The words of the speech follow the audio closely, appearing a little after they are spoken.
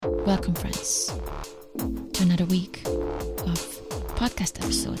Welcome, friends, to another week of podcast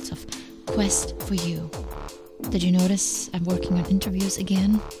episodes of Quest for You. Did you notice I'm working on interviews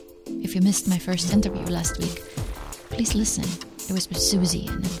again? If you missed my first interview last week, please listen. It was with Susie,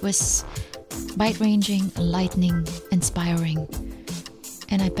 and it was wide-ranging, enlightening, inspiring.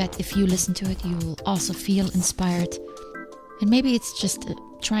 And I bet if you listen to it, you will also feel inspired. And maybe it's just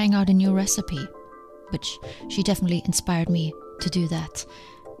trying out a new recipe, which she definitely inspired me to do that.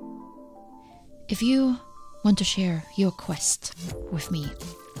 If you want to share your quest with me,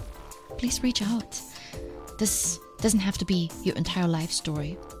 please reach out. This doesn't have to be your entire life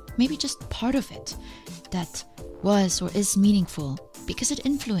story. Maybe just part of it that was or is meaningful because it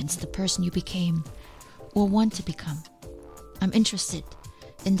influenced the person you became or want to become. I'm interested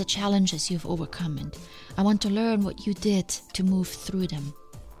in the challenges you've overcome, and I want to learn what you did to move through them.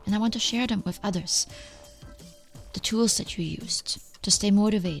 And I want to share them with others. The tools that you used to stay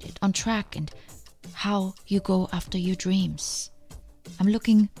motivated, on track, and how you go after your dreams. I'm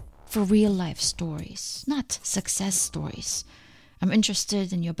looking for real life stories, not success stories. I'm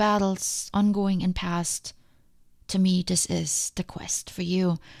interested in your battles, ongoing and past. To me, this is the quest for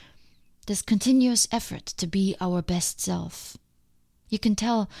you. This continuous effort to be our best self. You can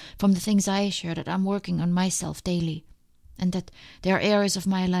tell from the things I share that I'm working on myself daily, and that there are areas of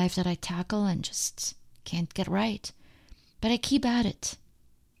my life that I tackle and just can't get right. But I keep at it.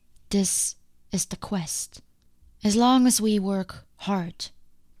 This is the quest. As long as we work hard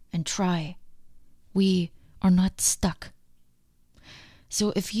and try, we are not stuck.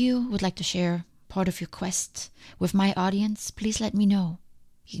 So if you would like to share part of your quest with my audience, please let me know.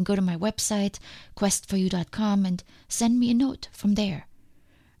 You can go to my website, questforyou.com, and send me a note from there.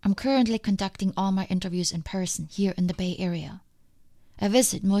 I'm currently conducting all my interviews in person here in the Bay Area. I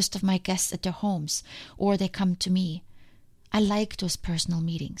visit most of my guests at their homes, or they come to me. I like those personal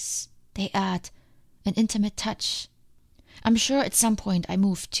meetings. They add an intimate touch. I'm sure at some point I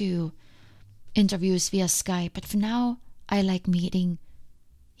move to interviews via Skype, but for now I like meeting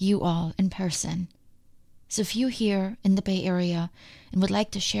you all in person. So if you're here in the Bay Area and would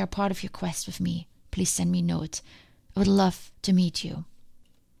like to share part of your quest with me, please send me a note. I would love to meet you.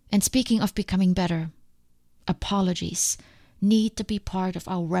 And speaking of becoming better, apologies need to be part of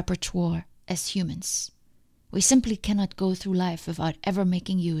our repertoire as humans. We simply cannot go through life without ever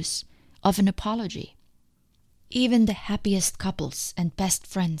making use of an apology. Even the happiest couples and best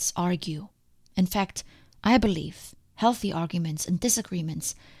friends argue. In fact, I believe healthy arguments and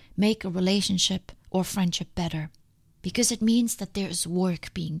disagreements make a relationship or friendship better, because it means that there is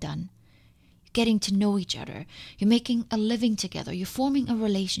work being done. You're getting to know each other, you're making a living together, you're forming a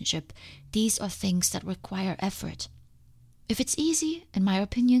relationship. These are things that require effort. If it's easy, in my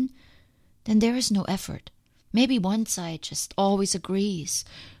opinion, then there is no effort. Maybe one side just always agrees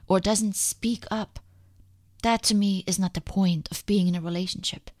or doesn't speak up. That to me is not the point of being in a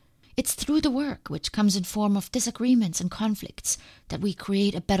relationship. It's through the work, which comes in form of disagreements and conflicts, that we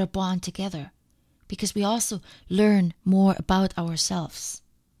create a better bond together, because we also learn more about ourselves.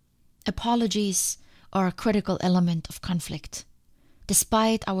 Apologies are a critical element of conflict.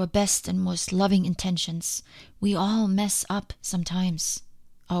 Despite our best and most loving intentions, we all mess up sometimes.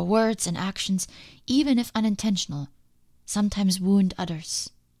 Our words and actions, even if unintentional, sometimes wound others.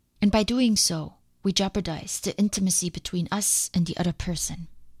 And by doing so, we jeopardize the intimacy between us and the other person.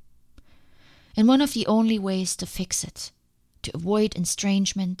 And one of the only ways to fix it, to avoid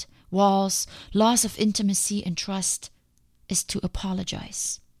estrangement, walls, loss of intimacy and trust, is to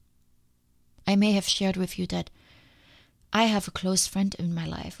apologize. I may have shared with you that I have a close friend in my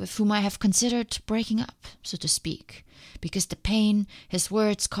life with whom I have considered breaking up, so to speak, because the pain his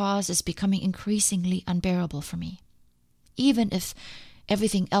words cause is becoming increasingly unbearable for me, even if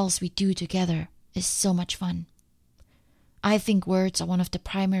everything else we do together is so much fun. I think words are one of the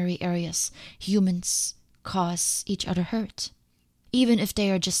primary areas humans cause each other hurt, even if they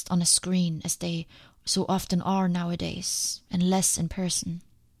are just on a screen, as they so often are nowadays, and less in person.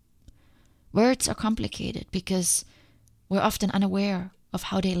 Words are complicated because we're often unaware of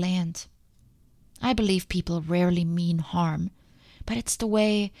how they land. I believe people rarely mean harm, but it's the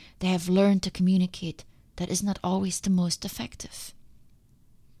way they have learned to communicate that is not always the most effective.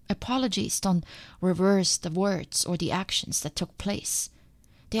 Apologies don't reverse the words or the actions that took place.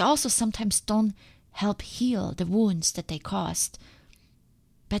 They also sometimes don't help heal the wounds that they caused,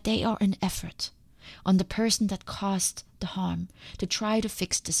 but they are an effort on the person that caused the harm to try to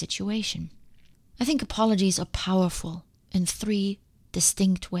fix the situation. I think apologies are powerful in 3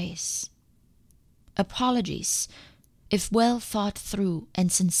 distinct ways. Apologies, if well thought through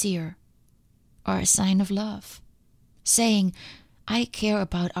and sincere, are a sign of love. Saying, I care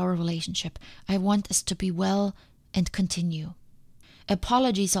about our relationship. I want us to be well and continue.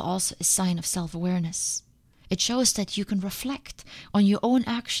 Apologies are also a sign of self-awareness. It shows that you can reflect on your own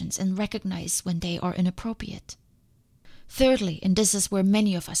actions and recognize when they are inappropriate. Thirdly, and this is where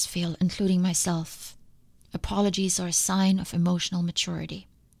many of us fail, including myself, apologies are a sign of emotional maturity.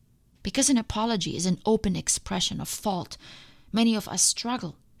 Because an apology is an open expression of fault, many of us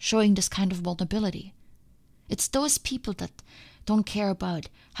struggle showing this kind of vulnerability. It's those people that don't care about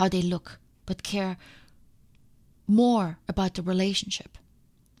how they look, but care more about the relationship,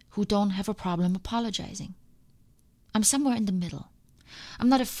 who don't have a problem apologizing. I'm somewhere in the middle. I'm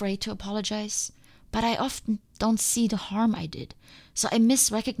not afraid to apologize, but I often don't see the harm I did, so I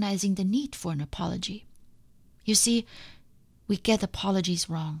miss recognizing the need for an apology. You see, we get apologies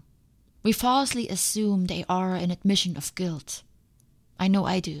wrong. We falsely assume they are an admission of guilt. I know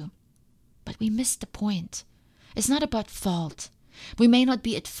I do. But we miss the point. It's not about fault. We may not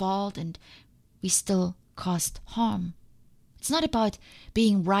be at fault and we still caused harm. It's not about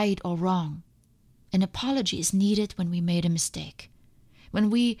being right or wrong. An apology is needed when we made a mistake, when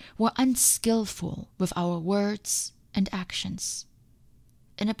we were unskillful with our words and actions.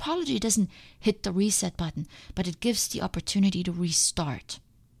 An apology doesn't hit the reset button, but it gives the opportunity to restart.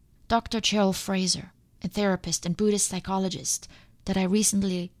 Dr. Cheryl Fraser, a therapist and Buddhist psychologist that I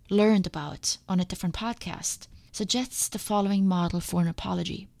recently learned about on a different podcast, suggests the following model for an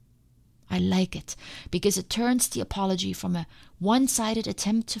apology. I like it because it turns the apology from a one-sided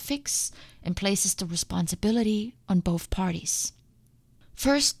attempt to fix and places the responsibility on both parties.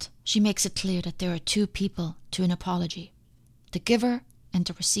 First, she makes it clear that there are two people to an apology, the giver and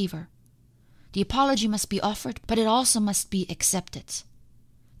the receiver. The apology must be offered, but it also must be accepted.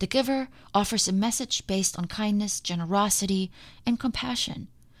 The giver offers a message based on kindness, generosity, and compassion,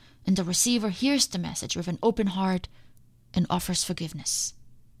 and the receiver hears the message with an open heart and offers forgiveness.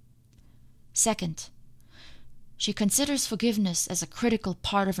 Second, she considers forgiveness as a critical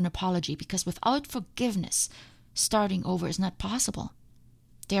part of an apology because without forgiveness, starting over is not possible.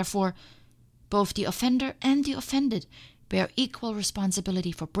 Therefore, both the offender and the offended bear equal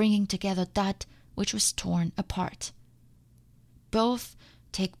responsibility for bringing together that which was torn apart. Both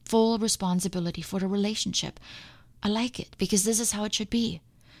take full responsibility for the relationship. I like it because this is how it should be.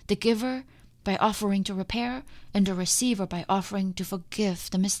 The giver by offering to repair and the receiver by offering to forgive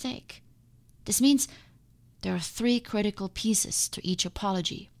the mistake. This means there are three critical pieces to each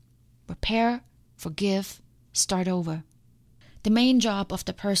apology: repair, forgive, start over. The main job of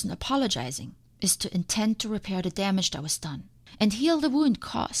the person apologizing is to intend to repair the damage that was done and heal the wound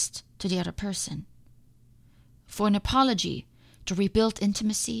caused to the other person. For an apology to rebuild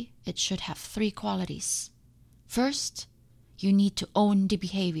intimacy, it should have three qualities. First, you need to own the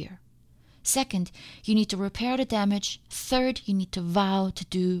behavior. Second, you need to repair the damage. Third, you need to vow to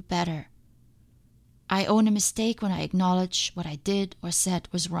do better. I own a mistake when I acknowledge what I did or said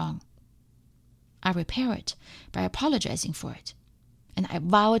was wrong. I repair it by apologizing for it. And I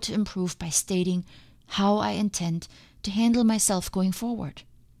vow to improve by stating how I intend to handle myself going forward.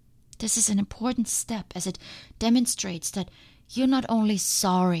 This is an important step as it demonstrates that you're not only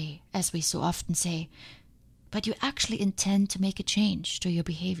sorry, as we so often say, but you actually intend to make a change to your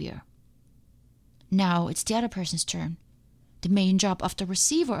behavior. Now it's the other person's turn. The main job of the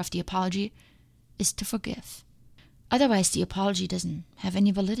receiver of the apology is to forgive. Otherwise, the apology doesn't have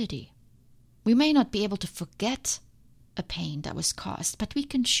any validity. We may not be able to forget a pain that was caused, but we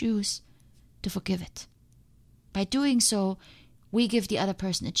can choose to forgive it. By doing so, we give the other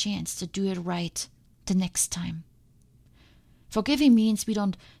person a chance to do it right the next time. Forgiving means we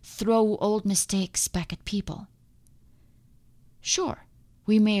don't throw old mistakes back at people. Sure,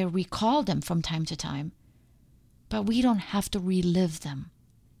 we may recall them from time to time, but we don't have to relive them.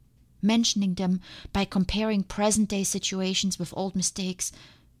 Mentioning them by comparing present-day situations with old mistakes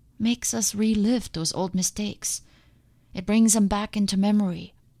makes us relive those old mistakes. It brings them back into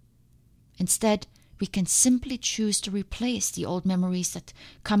memory. Instead, we can simply choose to replace the old memories that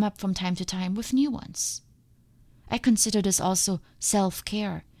come up from time to time with new ones. I consider this also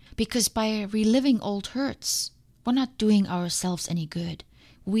self-care, because by reliving old hurts, we're not doing ourselves any good.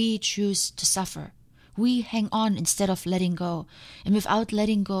 We choose to suffer. We hang on instead of letting go, and without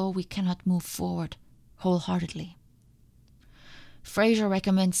letting go, we cannot move forward wholeheartedly. Fraser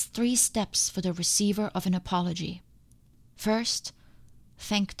recommends 3 steps for the receiver of an apology. First,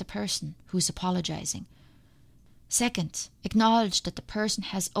 thank the person who's apologizing. Second, acknowledge that the person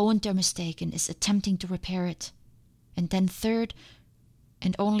has owned their mistake and is attempting to repair it. And then third,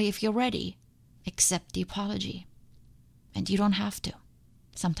 and only if you're ready, accept the apology. And you don't have to.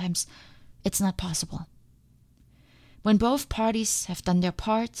 Sometimes it's not possible. When both parties have done their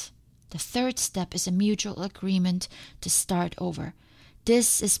part, the third step is a mutual agreement to start over.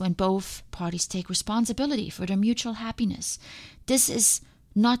 This is when both parties take responsibility for their mutual happiness. This is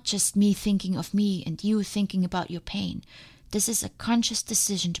not just me thinking of me and you thinking about your pain. This is a conscious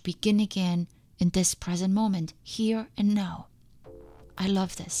decision to begin again in this present moment, here and now. I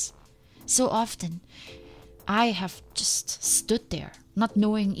love this. So often, I have just stood there, not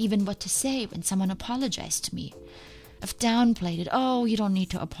knowing even what to say when someone apologized to me. I've downplayed it. Oh, you don't need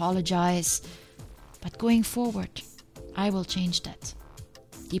to apologize. But going forward, I will change that.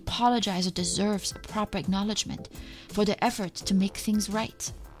 The apologizer deserves a proper acknowledgement for their effort to make things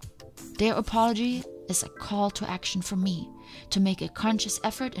right. Their apology is a call to action for me to make a conscious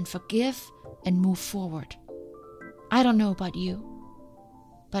effort and forgive and move forward. I don't know about you,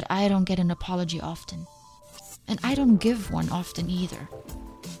 but I don't get an apology often. And I don't give one often either.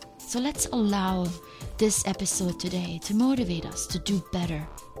 So let's allow this episode today to motivate us to do better,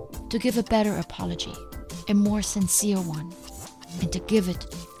 to give a better apology, a more sincere one, and to give it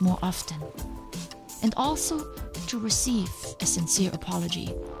more often. And also to receive a sincere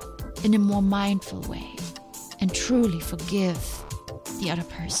apology in a more mindful way and truly forgive the other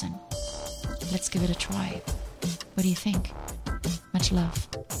person. Let's give it a try. What do you think? Much love.